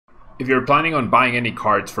If you're planning on buying any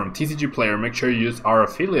cards from TCG Player, make sure you use our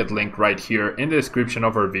affiliate link right here in the description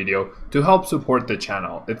of our video to help support the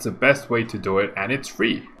channel. It's the best way to do it and it's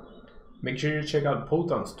free. Make sure you check out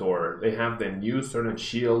Poton Store. They have the new Sword and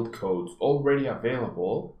Shield codes already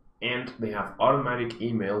available and they have automatic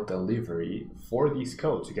email delivery for these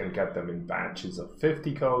codes. You can get them in batches of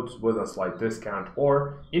 50 codes with a slight discount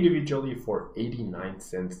or individually for 89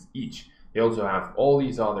 cents each. They also have all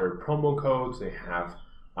these other promo codes. They have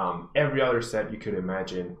every other set you could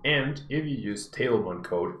imagine, and if you use Tablemon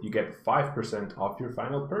code, you get 5% off your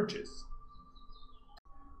final purchase.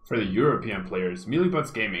 For the European players,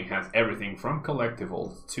 Millibots Gaming has everything from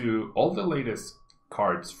collectibles to all the latest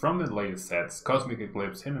cards from the latest sets, Cosmic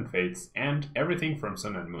Eclipse, Hidden Fates, and everything from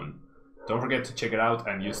Sun and Moon. Don't forget to check it out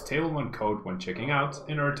and use Tablemon code when checking out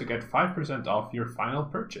in order to get 5% off your final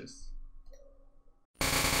purchase.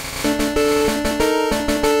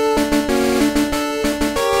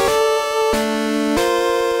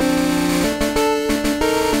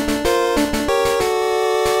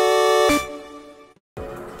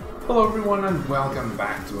 Hello everyone and welcome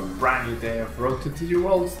back to a brand new day of Road to TCG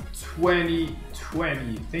Worlds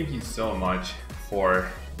 2020. Thank you so much for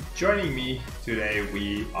joining me. Today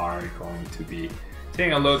we are going to be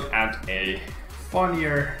taking a look at a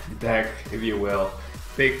funnier deck, if you will.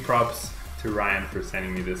 Big props to Ryan for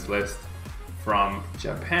sending me this list from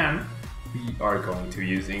Japan. We are going to be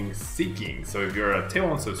using Seaking. So if you're a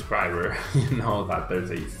Tablemon subscriber, you know that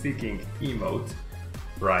there's a Seaking emote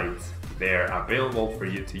right there available for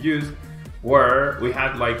you to use, where we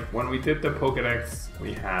had, like, when we did the Pokédex,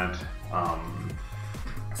 we had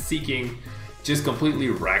Seaking just completely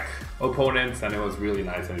wreck opponents, and it was really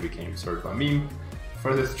nice, and it became sort of a meme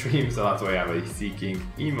for the stream, so that's why I have a Seaking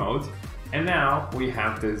emote. And now we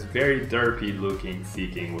have this very derpy looking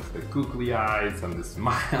Seaking with the googly eyes and the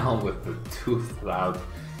smile with the tooth out,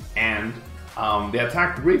 and the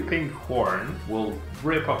attack Ripping Horn will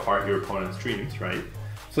rip apart your opponent's dreams, right?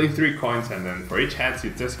 Flip 3 coins, and then for each heads you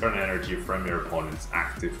discard energy from your opponent's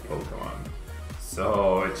active Pokemon.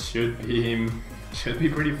 So it should be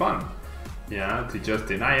pretty fun. Yeah, to just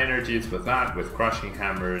deny energies with that, with Crushing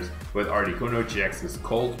Hammers, with Articuno-GX's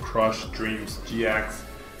Cold Crush Dreams GX,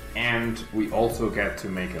 and we also get to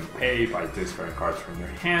make them pay by discarding cards from their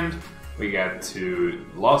hand. We get to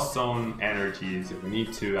Lost Zone energies if we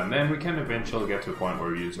need to, and then we can eventually get to a point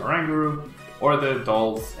where we use Oranguru or the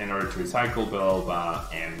dolls in order to recycle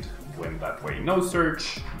Bellelba and win that way. No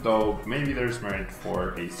search, though maybe there's merit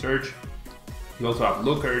for a search. We also have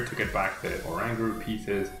Looker to get back the Oranguru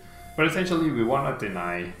pieces, but essentially we want to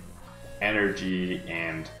deny energy,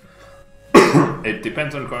 and it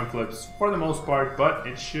depends on coin flips for the most part, but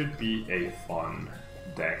it should be a fun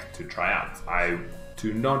deck to try out. I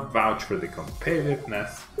do not vouch for the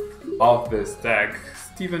competitiveness of this deck.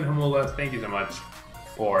 Stephen Hamula, thank you so much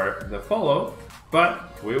for the follow,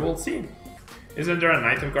 but we will see. Isn't there an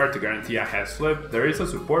item card to guarantee a heads flip? There is a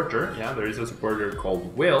supporter, yeah, there is a supporter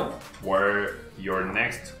called Will, where your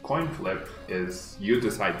next coin flip is you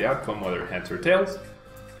decide the outcome, whether heads or tails.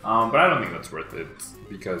 But I don't think that's worth it,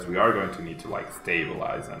 because we are going to need to, like,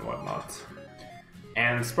 stabilize and whatnot.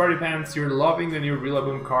 And Sparty Pants, you're loving the new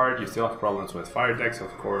Rillaboom card. You still have problems with fire decks, of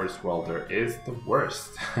course. Well, there is the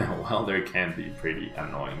worst. Well, there can be pretty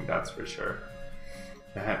annoying, that's for sure.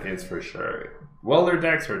 That is for sure. Welder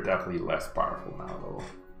decks are definitely less powerful now, though.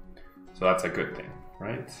 So that's a good thing,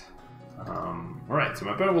 right? Alright, so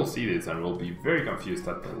my opponent will see this and will be very confused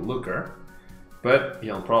at the Looker. But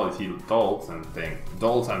he'll probably see Dolls and think,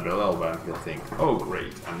 Dolls and Bellelba, and he'll think, oh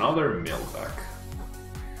great, another mill deck.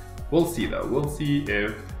 We'll see though, we'll see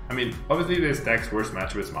if... I mean, obviously this deck's worst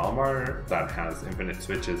matchup is Malamar, that has infinite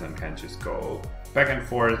switches and can just go back and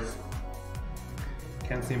forth.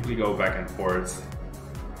 Can simply go back and forth.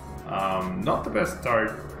 Not the best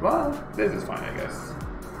start. Well, this is fine, I guess.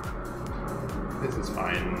 This is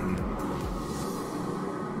fine.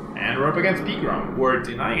 And we're up against Pigrom, where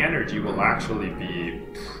denying energy will actually be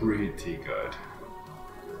pretty good.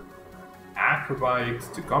 Acrobatics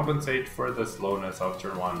to compensate for the slowness of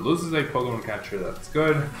turn 1. Loses a Pokemon catcher, that's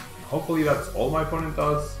good. Hopefully that's all my opponent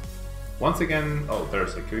does. Once again, oh,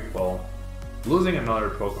 there's a Quick Ball. Losing another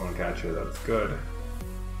Pokemon catcher, that's good.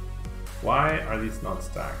 Why are these not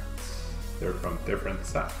stacked? They're from different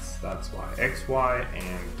sets, that's why. XY,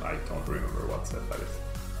 and I don't remember what set that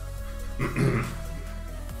is.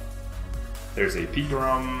 There's a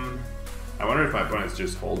Pikarom. I wonder if my opponent's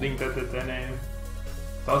just holding the Dedenne.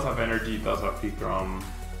 Does have energy, does have Pikarom.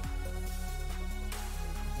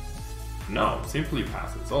 No, simply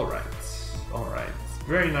passes. Alright. Alright.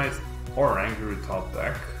 Very nice Oranguru top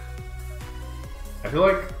deck. I feel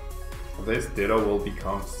like this Ditto will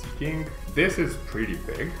become Seaking. This is pretty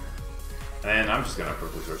big. And I'm just gonna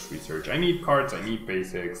Professor's Research. I need cards, I need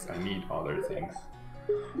basics, I need other things.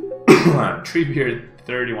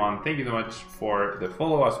 Treebeard31, thank you so much for the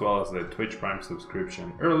follow as well as the Twitch Prime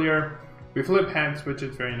subscription earlier. We flip heads, which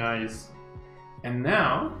is very nice. And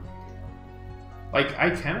now, like, I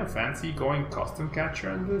kind of fancy going custom catcher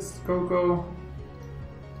on this Coco.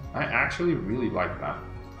 I actually really like that.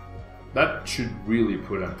 That should really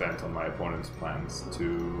put a dent on my opponent's plans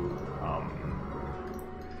to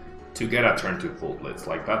get a turn to full blitz.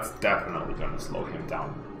 Like, that's definitely gonna slow him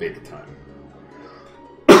down big time.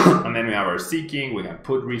 And then we have our Seaking, we can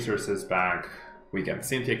put resources back, we can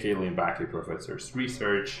Cynthia Caitlin back a Professor's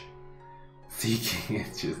Research. Seaking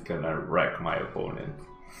is just gonna wreck my opponent.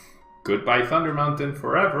 Goodbye Thunder Mountain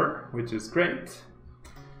forever, which is great.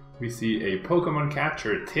 We see a Pokemon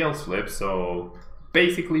Catcher tail flip, so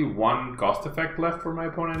basically one cost effect left for my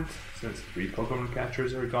opponent, since 3 Pokemon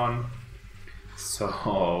Catchers are gone.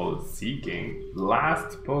 So, Seaking,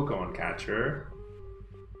 last Pokemon Catcher.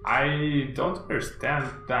 I don't understand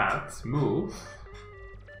that move.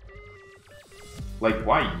 Like,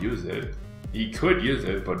 why use it? He could use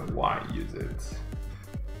it, but why use it?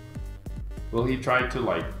 Will he try to,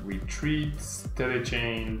 like, retreat, steady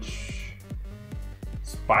change,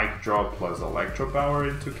 spike drop plus electro power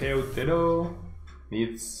into KO Ditto?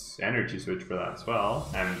 Needs energy switch for that as well.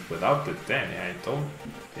 And without the Denny, I don't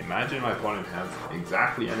imagine my opponent has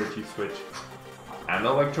exactly energy switch and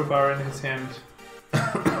electro power in his hand.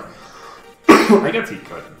 I guess he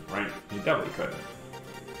could, right? He definitely could.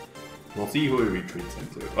 We'll see who he retreats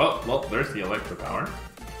into. Oh, well, there's the electro power.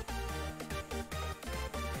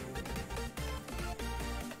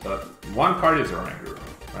 So one card is Oranguru,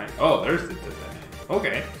 right? Oh, there's the Ditto.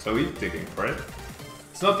 Okay, so he's digging for it.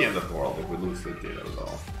 It's not the end of the world if we lose the Ditto,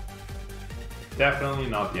 though. Definitely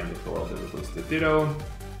not the end of the world if we lose the Ditto.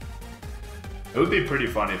 It would be pretty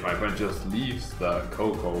funny if my opponent just leaves the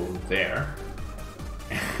Coco there.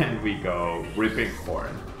 And we go Ripping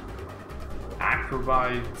Horn.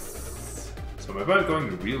 Acrobites. So my opponent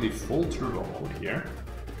going really full turbo mode here.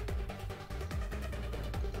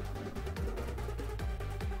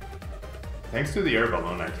 Thanks to the Air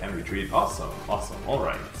Balloon, I can retreat. Awesome, awesome.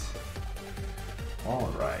 Alright.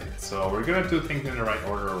 Alright, so we're gonna do things in the right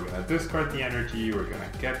order. We're gonna discard the energy, we're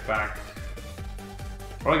gonna get back.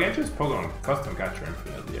 Or I can just Pokemon Custom Catcher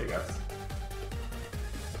infinitely, I guess.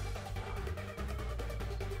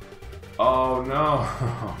 Oh no,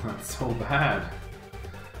 that's so bad.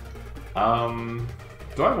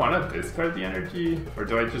 Do I want to discard the energy? Or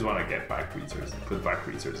do I just want to get back resources, put back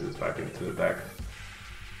resources back into the deck?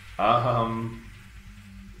 I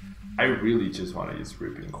really just want to use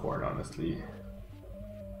Ripping Horn, honestly.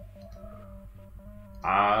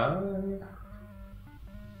 Am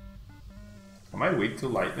I weak to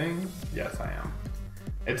lightning? Yes, I am.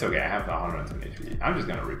 It's okay, I have the 120 HP. I'm just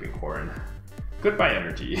gonna Ripping Horn. Goodbye,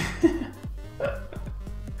 energy.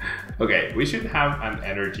 Okay, we should have an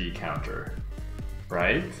energy counter,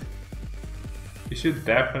 right? We should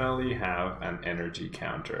definitely have an energy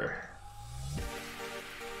counter.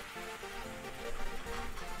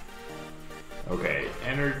 Okay,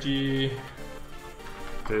 energy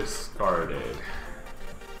discarded.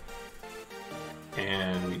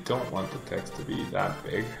 And we don't want the text to be that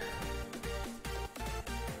big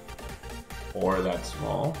or that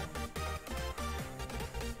small.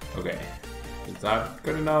 Okay, is that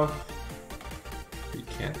good enough? We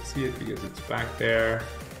can't see it because it's back there.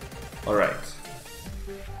 Alright.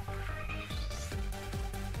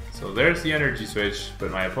 So there's the energy switch,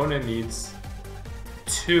 but my opponent needs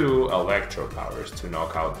 2 electro powers to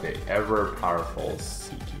knock out the ever powerful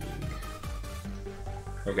Seaking.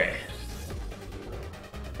 Okay.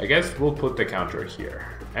 I guess we'll put the counter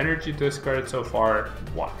here. Energy discarded so far,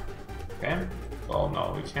 1. Okay? Well,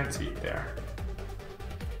 no, we can't see it there.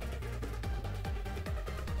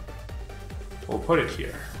 We'll put it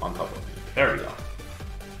here, on top of me. There we go.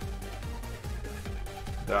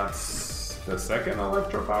 That's the second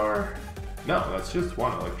electro power? No, that's just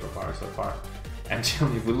 1 electro power so far. And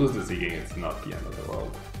if we lose the Seaking, it's not the end of the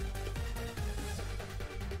world.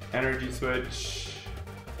 Energy switch.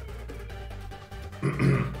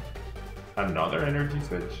 Another energy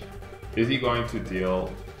switch? Is he going to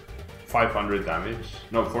deal 500 damage?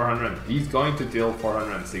 No, 400. He's going to deal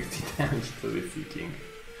 460 damage to the Seaking.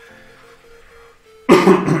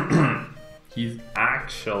 He's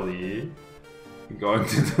actually going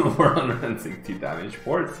to do 460 damage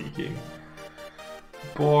for Seaking.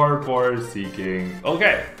 Poor Seaking.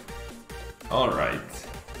 Okay. Alright.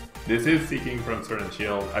 This is Seaking from Sword and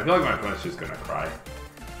Shield. I feel like my opponent's just gonna cry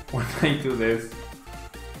when I do this.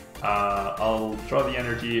 I'll draw the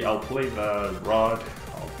energy, I'll play the rod,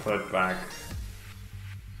 I'll put back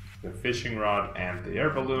the fishing rod and the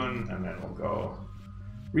air balloon, and then we'll go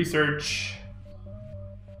research.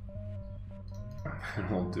 And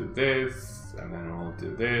we'll do this, and then we'll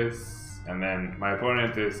do this, and then my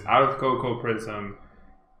opponent is out of Cocoa Prism.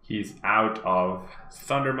 He's out of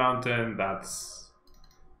Thunder Mountain. That's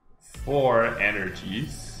 4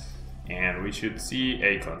 energies, and we should see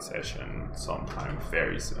a concession sometime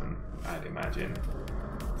very soon, I'd imagine.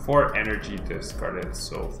 4 energy discarded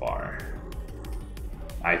so far.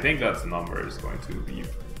 I think that number is going to be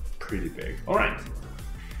pretty big. Alright,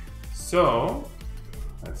 so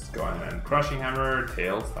let's go ahead and Crushing Hammer,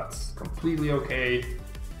 Tails, that's completely okay.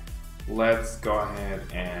 Let's go ahead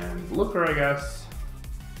and Looker, I guess.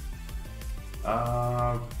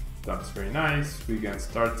 That's very nice. We can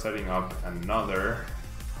start setting up another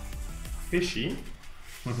fishy.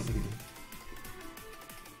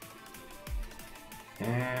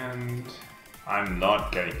 And I'm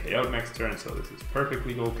not getting KO'd next turn, so this is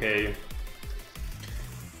perfectly okay.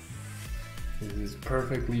 This is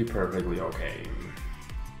perfectly okay.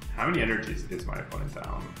 How many energies is my opponent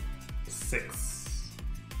down? 6.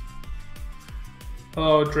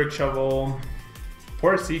 Hello, Trick Shovel.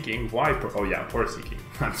 Poor Seaking. Why? Oh yeah, poor Seaking.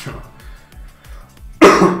 That's true.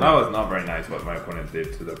 That was not very nice what my opponent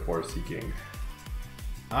did to the poor Seaking.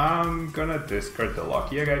 I'm gonna discard the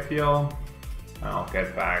Lucky Egg, I feel. I'll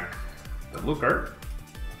get back the Looker.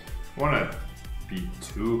 I wanna be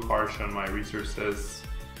too harsh on my resources.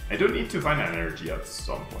 I do need to find an energy at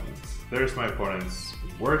some point. There's my opponent's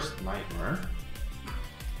worst nightmare.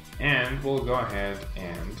 And we'll go ahead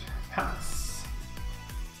and pass.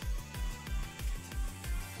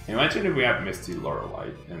 Imagine if we have Misty Lorelei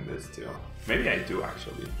in this too. Maybe I do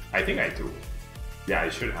actually. I think I do. Yeah, I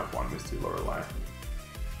should have one Misty Lorelei.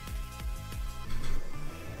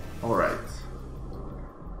 Alright.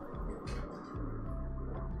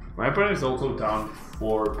 My opponent is also down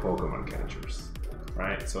 4 Pokemon catchers.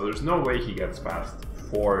 Right? So there's no way he gets past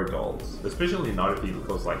 4 dolls. Especially not if he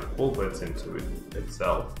goes like full blitz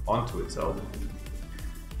onto itself.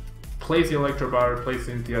 Plays the Electro Bar, plays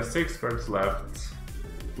Cynthia, 6 cards left.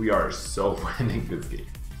 We are so winning this game.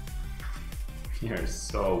 We are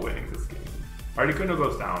so winning this game. Articuno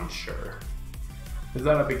goes down, sure. Is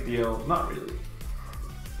that a big deal? Not really.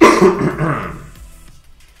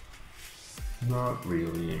 Not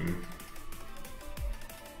really.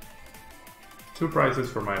 2 prizes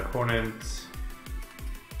for my opponent.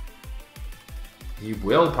 He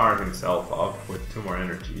will power himself up with 2 more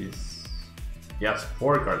energies. He has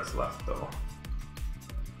 4 cards left though.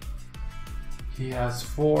 He has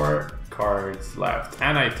 4 cards left,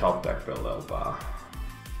 and I top deck Bellelba.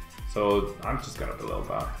 So I'm just gonna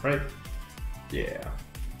Bellelba, right? Yeah.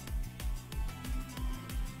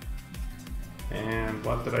 And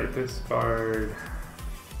what did I discard?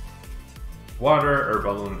 Water, Air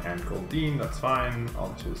Balloon, and Goldeen, that's fine.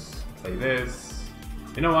 I'll just play this.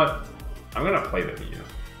 You know what? I'm gonna play the Mew.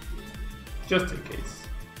 Just in case.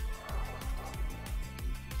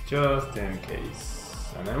 Just in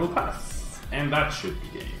case. And then we'll pass. And that should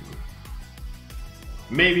be game.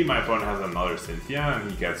 Maybe my opponent has another Cynthia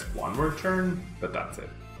and he gets 1 more turn, but that's it.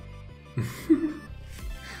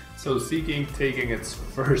 So Seaking taking its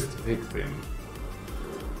first victim.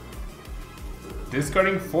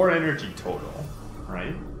 Discarding 4 energy total,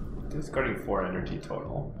 right? Discarding 4 energy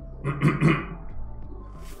total.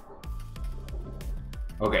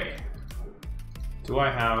 Okay. Do I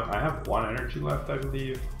have 1 energy left, I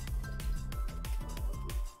believe.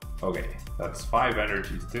 Okay, that's 5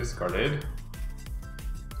 energies discarded.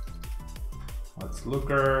 Let's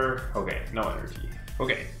Looker. Okay, no energy.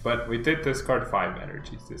 Okay, but we did discard 5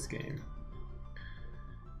 energies this game.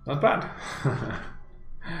 Not bad.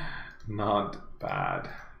 Not bad.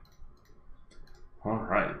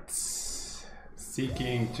 Alright.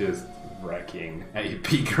 Seaking just wrecking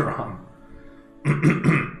AP Grom.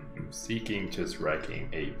 Seaking just wrecking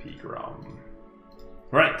AP Grom.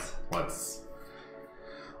 Right, let's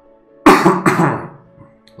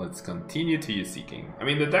continue to use Seaking. I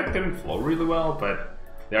mean, the deck didn't flow really well, but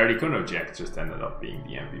the Articuno-GX just ended up being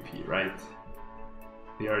the MVP, right?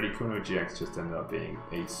 The Articuno-GX just ended up being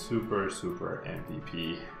a super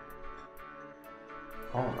MVP.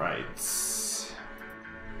 Alright.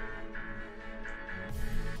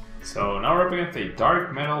 So now we're up against a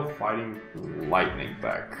Dark Metal Fighting Lightning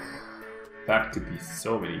deck. That could be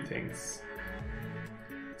so many things.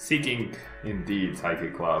 Seaking, indeed,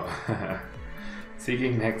 Psychic Club.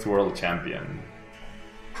 Seaking next world champion.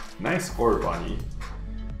 Nice score, Bunny.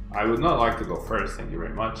 I would not like to go first, thank you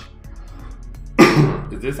very much.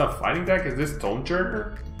 Is this a fighting deck? Is this Tone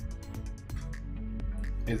Churner?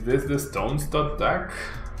 Is this the Stone Stud deck?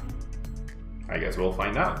 I guess we'll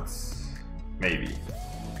find out. Maybe.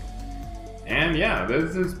 And yeah,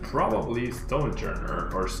 this is probably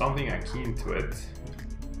Stonejourner or something akin to it.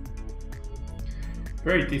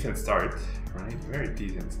 Very decent start, right? Very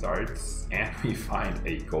decent starts. And we find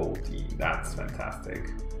a Goldeen. That's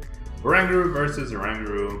fantastic. Oranguru versus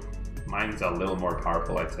Oranguru. Mine's a little more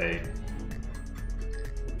powerful, I'd say.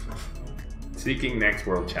 Seeking next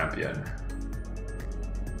world champion.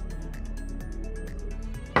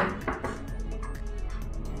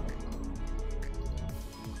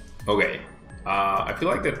 Okay, I feel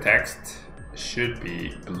like the text should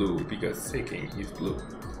be blue because Seeking is blue,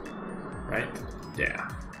 right? Yeah.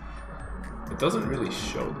 It doesn't really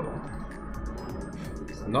show though.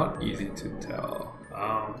 It's not easy to tell.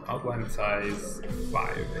 Outline size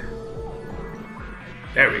 5.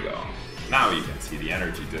 There we go. Now you can see the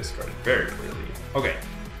energy discard very clearly. Okay.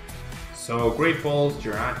 So Great Balls,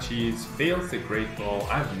 Jirachis, fails the Great Ball.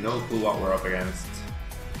 I have no clue what we're up against.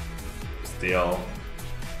 Still.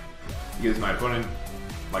 Because my opponent,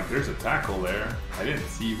 like there's a tackle there. I didn't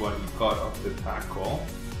see what he got of the tackle.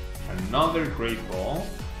 Another Great Ball.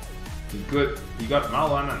 He got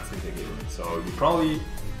Lana and Cynthia Caitlin. So you probably...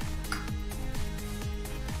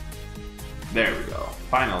 There we go.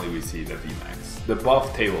 Finally we see the VMAX. The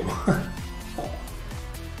buff Tablemon.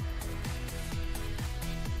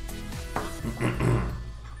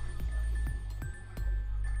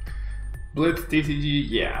 Blitz TCG,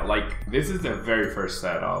 yeah, like this is the very first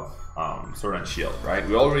set of Sword and Shield, right?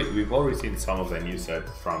 We've already seen some of the new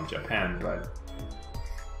sets from Japan, but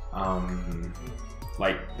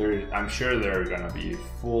like I'm sure they're gonna be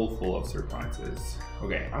full of surprises.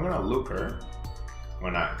 Okay, I'm gonna Looker. I'm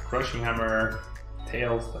gonna Crushing Hammer,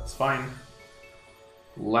 Tails, that's fine.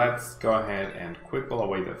 Let's go ahead and quick ball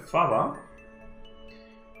away the Faba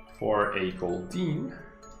for a Goldeen.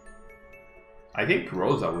 I think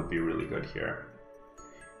Rosa would be really good here.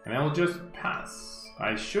 And I will just pass.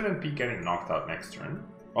 I shouldn't be getting knocked out next turn.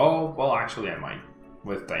 Oh, well actually I might,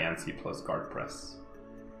 with Diancie plus Guard Press.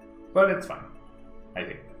 But it's fine, I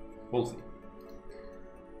think. We'll see.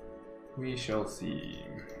 We shall see.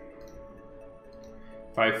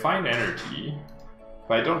 If I find energy,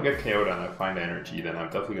 if I don't get KO'd and I find energy, then I'm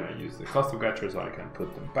definitely going to use the custom catcher so I can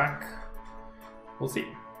put them back. We'll see.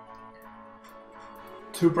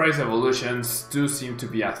 2-price evolutions do seem to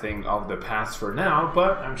be a thing of the past for now,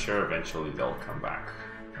 but I'm sure eventually they'll come back,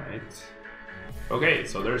 right? Okay,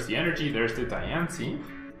 so there's the energy, there's the Diancie.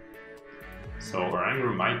 So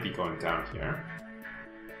Oranguru might be going down here.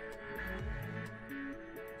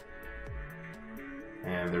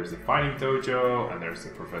 And there's the Fighting Dojo, and there's the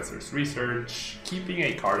Professor's Research, keeping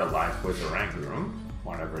a card alive with Oranguru,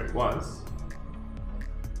 whatever it was.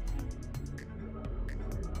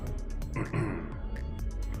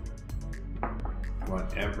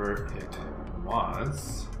 Whatever it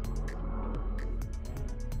was.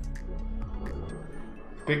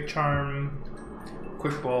 Big Charm,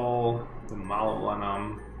 Quick Ball, the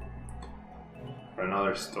Malalunum, for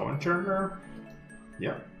another Stonejourner.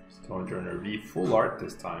 Yep. Stonejourner V full art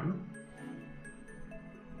this time.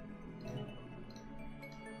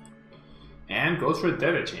 And goes for a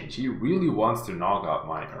Data Change. He really wants to knock out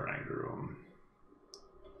my Oranguru.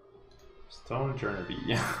 Stonejourner V.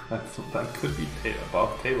 Yeah, that could be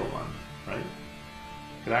above Tablemon, right?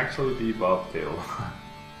 Could actually be above Tablemon.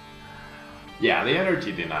 Yeah, the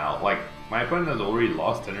energy denial. Like, my opponent has already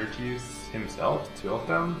lost energies himself, 2 of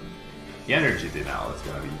them. The energy denial is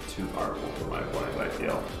going to be too powerful for my opponent, I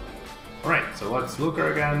feel. Alright, so let's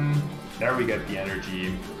Looker again. There we get the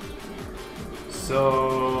energy.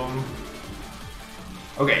 So...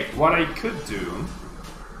 Okay, what I could do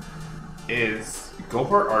is go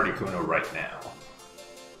for Articuno right now.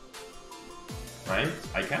 Right?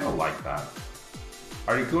 I kind of like that.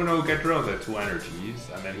 Articuno, get rid of the 2 energies,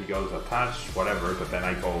 and then he goes attach, whatever, but then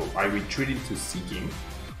I retreat into Seeking.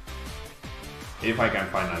 If I can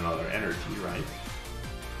find another energy, right?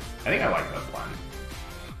 I think I like that plan.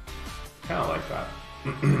 Kinda like that.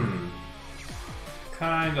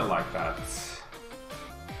 Kinda like that.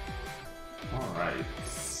 Alright.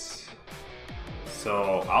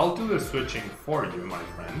 So I'll do the switching for you, my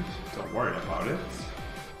friend. Don't worry about it.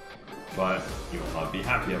 But you will not be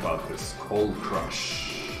happy about this Cold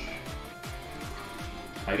Crush.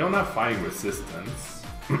 I don't have fighting resistance.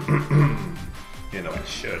 You know, I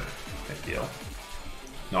should, I feel.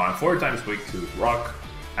 No, I'm 4 times weak to rock,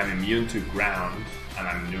 I'm immune to ground, and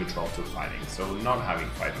I'm neutral to fighting, so not having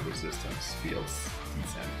fighting resistance feels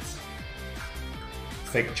decent.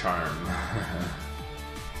 Thick Charm.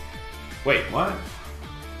 Wait, what?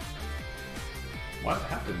 What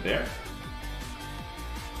happened there?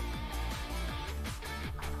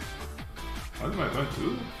 What am I going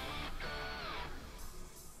to?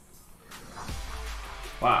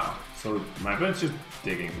 Wow, so my opponent's just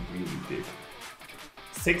digging really deep.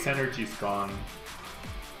 6 energy's gone.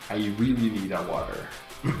 I really need a water.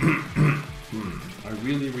 I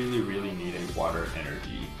really need a water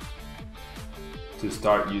energy to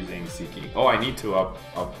start using Seaking. Oh, I need to up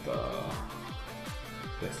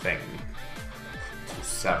the thing to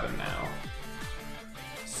 7 now.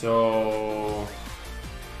 So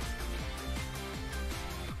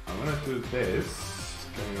I'm gonna do this,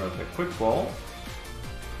 getting rid of the quick ball,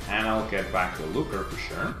 and I'll get back to Looker for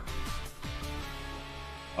sure.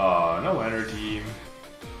 No energy.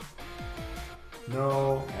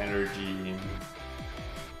 No energy.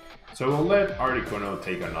 So we'll let Articuno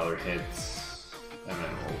take another hit, and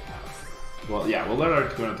then we'll pass. Well, yeah, we'll let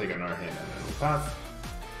Articuno take another hit, and then we'll pass.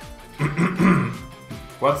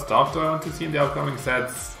 What stuff do I want to see in the upcoming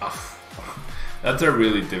sets? That's a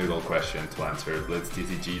really difficult question to answer, Blitz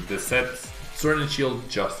TCG. The set Sword and Shield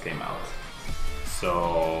just came out,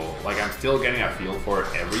 so like I'm still getting a feel for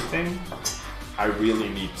everything. I really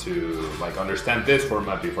need to like understand this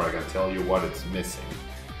format before I can tell you what it's missing.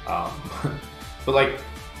 But like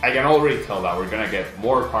I can already tell that we're gonna get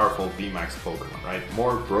more powerful VMAX Pokemon, right?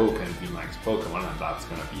 More broken VMAX Pokemon, and that's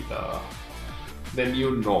gonna be the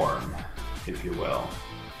new norm, if you will.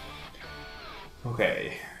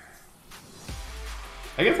 Okay.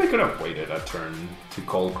 I guess I could have waited a turn to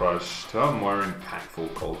Cold Crush, to have a more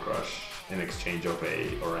impactful Cold Crush in exchange of a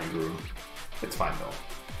Oranguru. It's fine though.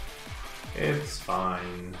 It's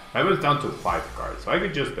fine. I was down to 5 cards, so I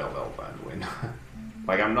could just Bellelba and win.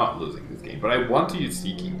 Like, I'm not losing this game, but I want to use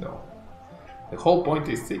Seaking though. The whole point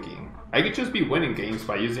is Seaking. I could just be winning games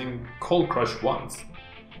by using Cold Crush once.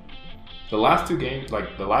 The last 2 games,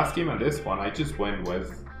 like the last game and this one, I just win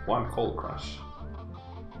with 1 Cold Crush.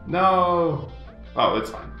 No! Oh, it's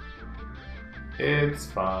fine. It's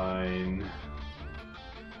fine.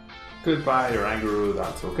 Goodbye, Oranguru,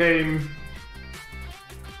 that's okay.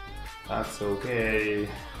 That's okay.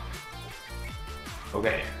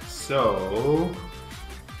 Okay, so...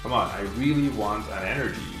 Come on, I really want an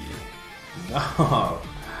energy. No!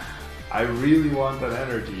 I really want an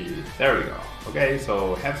energy. There we go. Okay,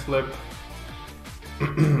 so head flip.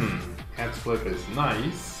 Head flip is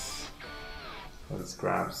nice. Let's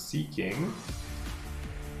grab Seaking.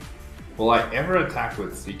 Will I ever attack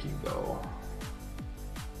with Seaking though?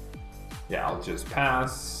 Yeah, I'll just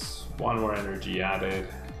pass. 1 more energy added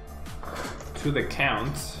to the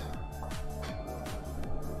count.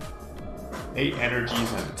 8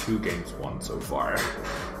 energies and 2 games won so far.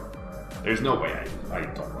 There's no way I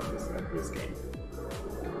don't win this game.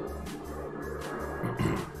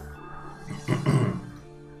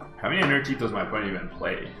 How many energy does my opponent even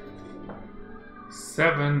play?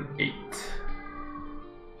 7, 8,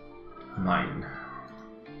 9.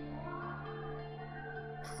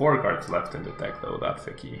 4 cards left in the deck though, that's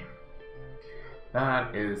the key.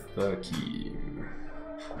 That is the key.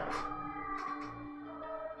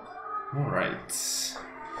 Alright.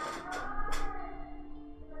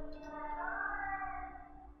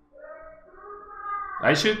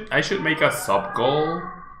 I should make a sub goal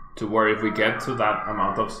to where if we get to that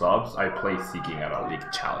amount of subs, I play Seaking at a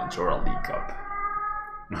league challenge or a league cup.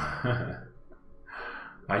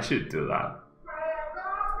 I should do that.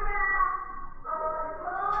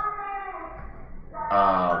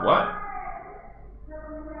 What?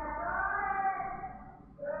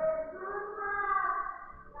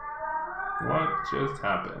 What just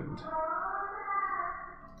happened?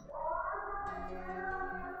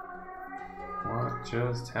 What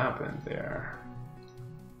just happened there?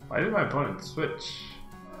 Why did my opponent switch?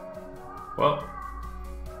 Well,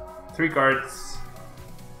 3 cards.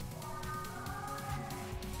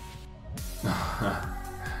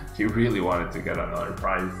 He really wanted to get another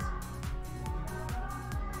prize.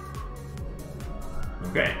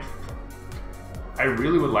 Okay. I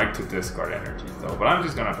really would like to discard energies though, but I'm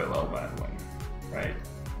just gonna Bellelba and win, right?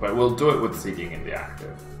 But we'll do it with Seaking in the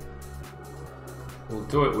active. We'll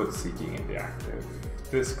do it with Seaking in the active.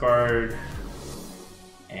 Discard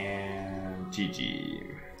and GG.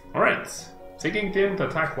 Alright, Seaking didn't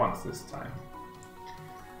attack once this time.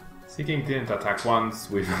 Seaking didn't attack once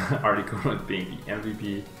with Articuno being the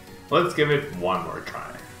MVP. Let's give it one more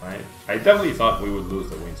try, right? I definitely thought we would lose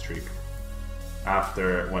the win streak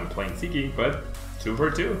when playing Seaking, but 2 for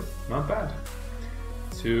 2, not bad.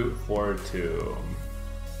 2 for 2.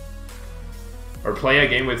 Or play a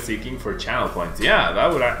game with Seaking for channel points. Yeah,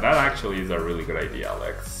 that actually is a really good idea,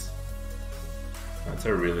 Alex. That's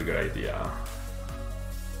a really good idea.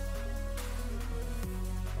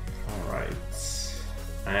 Alright.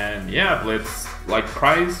 And yeah, Blitz, like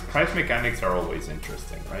price mechanics are always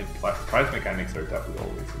interesting, right? Price mechanics are definitely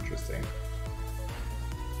always interesting.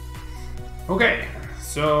 Okay,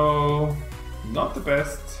 so not the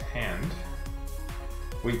best hand.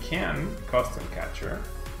 We can custom catcher,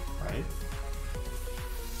 right?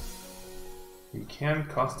 We can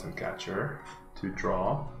custom catcher to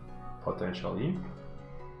draw potentially.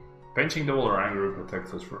 Benching double Oranguru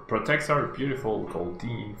protects our beautiful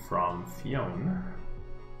Goldeen from Fion.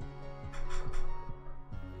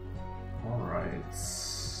 Alright.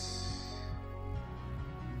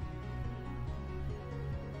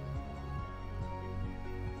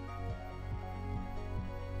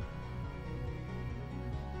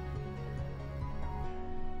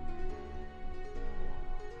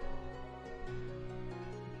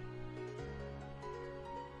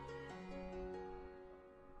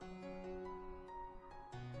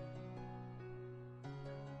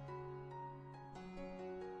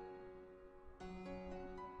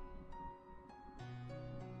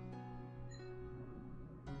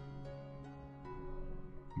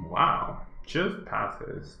 Wow, just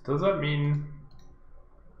passes. Does that mean...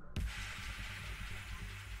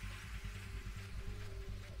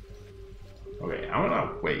 Okay, I'm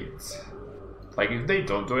gonna wait. Like, if they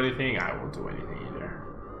don't do anything, I won't do anything either.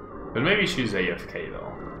 But maybe she's AFK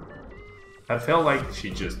though. I felt like she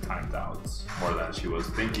just timed out more than she was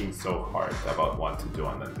thinking so hard about what to do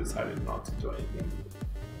and then decided not to do anything.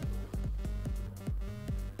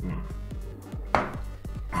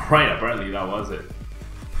 Right, apparently that was it.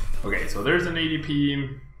 Okay, so there's an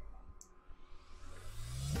ADP.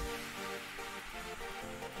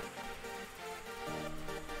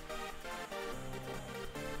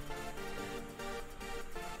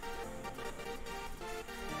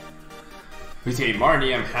 We say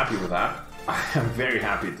Marnie, I'm happy with that. I am very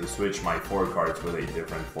happy to switch my 4 cards with a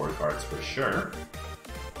different 4 cards for sure.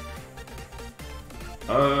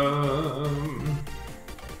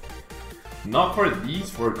 Not for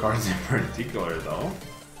these 4 cards in particular though.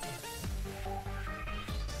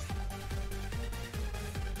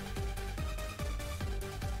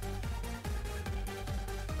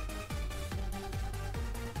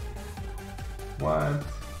 What?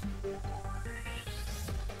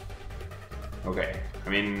 Okay, I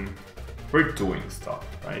mean, we're doing stuff,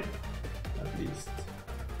 right? At least.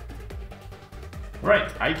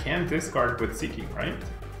 Right, I can discard with Seaking, right?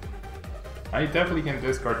 I definitely can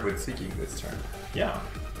discard with Seaking this turn. Yeah,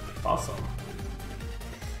 awesome.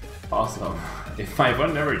 Awesome. If my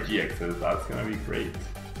one never GXs, that's gonna be great.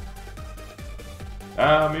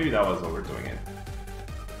 Maybe that was overdoing it.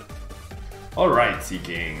 Alright,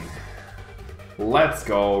 Seaking. Let's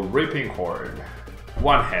go, Ripping Horde.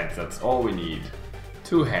 1 head, that's all we need.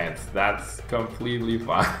 2 heads, that's completely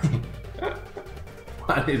fine.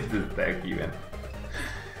 What is this deck even?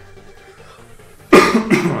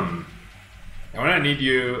 I'm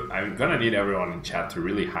gonna need everyone in chat to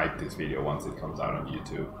really hype this video once it comes out on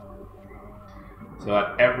YouTube. So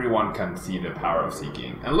that everyone can see the power of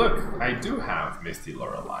Seaking. And look, I do have Misty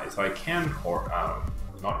Lorelei, so I can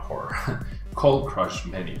Cold Crush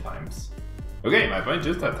many times. Okay, my opponent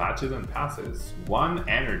just attaches and passes. 1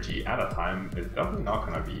 energy at a time is definitely not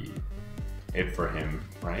gonna be it for him,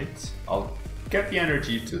 right? I'll get the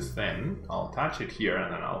energy to thin, I'll attach it here,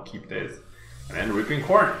 and then I'll keep this. And then Ripping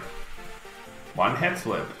Horde. 1 head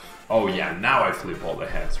flip. Oh yeah, now I flip all the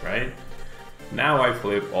heads, right? Now I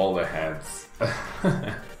flip all the heads.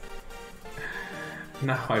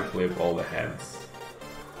 Now I flip all the heads.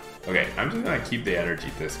 Okay, I'm just gonna keep the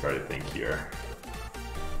energy discarded thing here.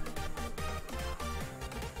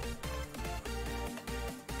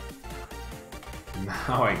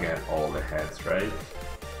 Now I get all the heads, right?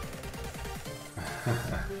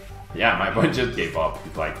 Yeah, my opponent just gave up.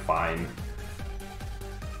 He's like, fine.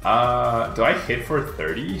 Do I hit for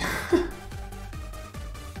 30?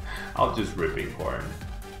 I'll just Ripping Horde.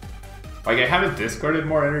 Like, I haven't discarded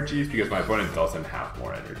more energies because my opponent doesn't have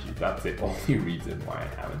more energy. That's the only reason why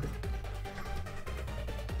I haven't.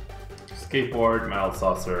 Skateboard, Metal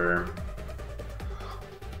Saucer.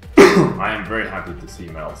 I am very happy to see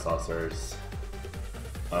Metal Saucers.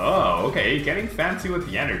 Oh, okay, getting fancy with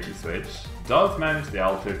the energy switch. Does manage the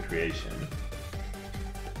altered creation.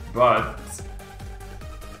 But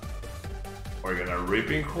we're gonna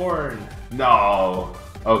Ripping Horde. No.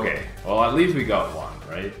 Okay, well at least we got 1,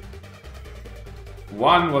 right?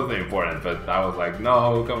 1 wasn't important, but I was like,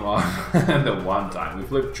 no, come on. The 1 time. We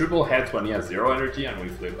flip triple heads when he has 0 energy, and we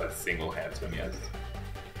flip a single heads when he has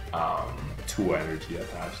 2 energy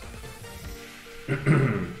attached.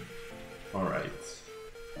 Alright.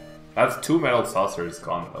 That's 2 Metal Saucers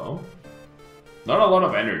gone though. Not a lot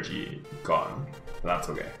of energy gone. That's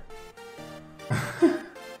okay.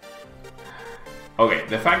 Okay,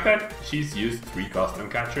 the fact that she's used 3 custom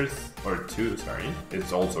catchers, or 2, sorry,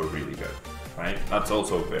 is also really good, right? That's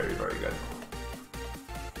also very, very good.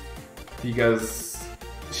 Because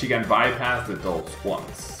she can bypass the adults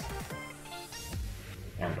once.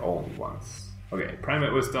 And only once. Okay,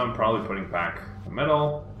 Primate Wisdom, probably putting back the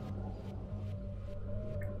middle.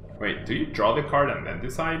 Wait, do you draw the card and then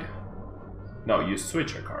decide? No, you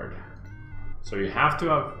switch a card. So you have to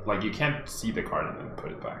have, like, you can't see the card and then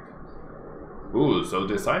put it back. Ooh, so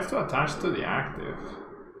decides to attach to the active.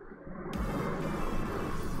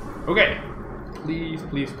 Okay. Please,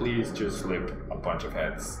 please, please just flip a bunch of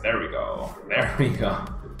heads. There we go. There we go.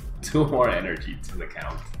 2 more energy to the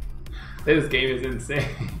count. This game is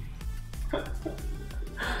insane.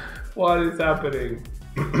 What is happening?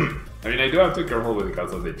 I mean, I do have to be careful with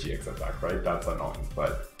because of the GX attack, right? That's annoying,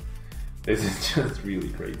 but this is just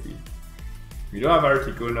really crazy. We do have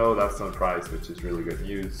Articuno, that's no price, which is really good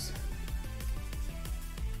news.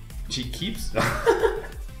 She keeps...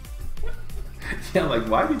 Yeah, like,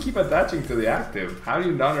 why do you keep attaching to the active? How do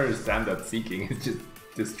you not understand that Seaking is just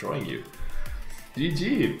destroying you?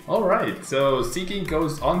 GG! Alright, so Seaking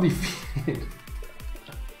goes undefeated.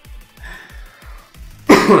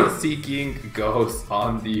 Seaking goes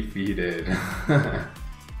undefeated.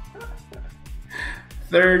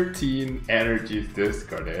 13 energies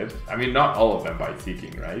discarded. I mean, not all of them by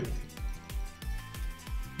Seaking, right?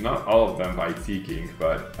 Not all of them by Seaking,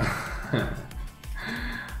 but...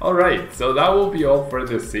 Alright, so that will be all for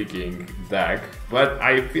the Seaking deck, but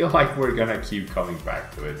I feel like we're gonna keep coming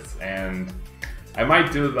back to it, and I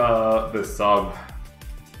might do the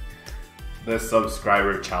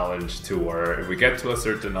subscriber challenge too, where if we get to a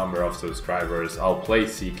certain number of subscribers, I'll play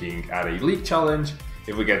Seaking at a League Challenge.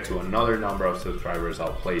 If we get to another number of subscribers,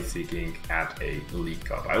 I'll play Seaking at a League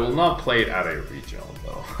Cup. I will not play it at a regional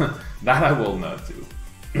though. That I will not do.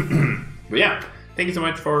 But yeah, thank you so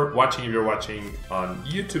much for watching. If you're watching on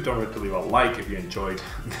YouTube, don't forget to leave a like if you enjoyed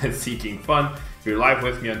the Seaking fun. If you're live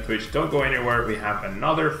with me on Twitch, don't go anywhere. We have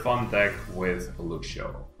another fun deck with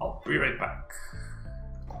Luxio. I'll be right back.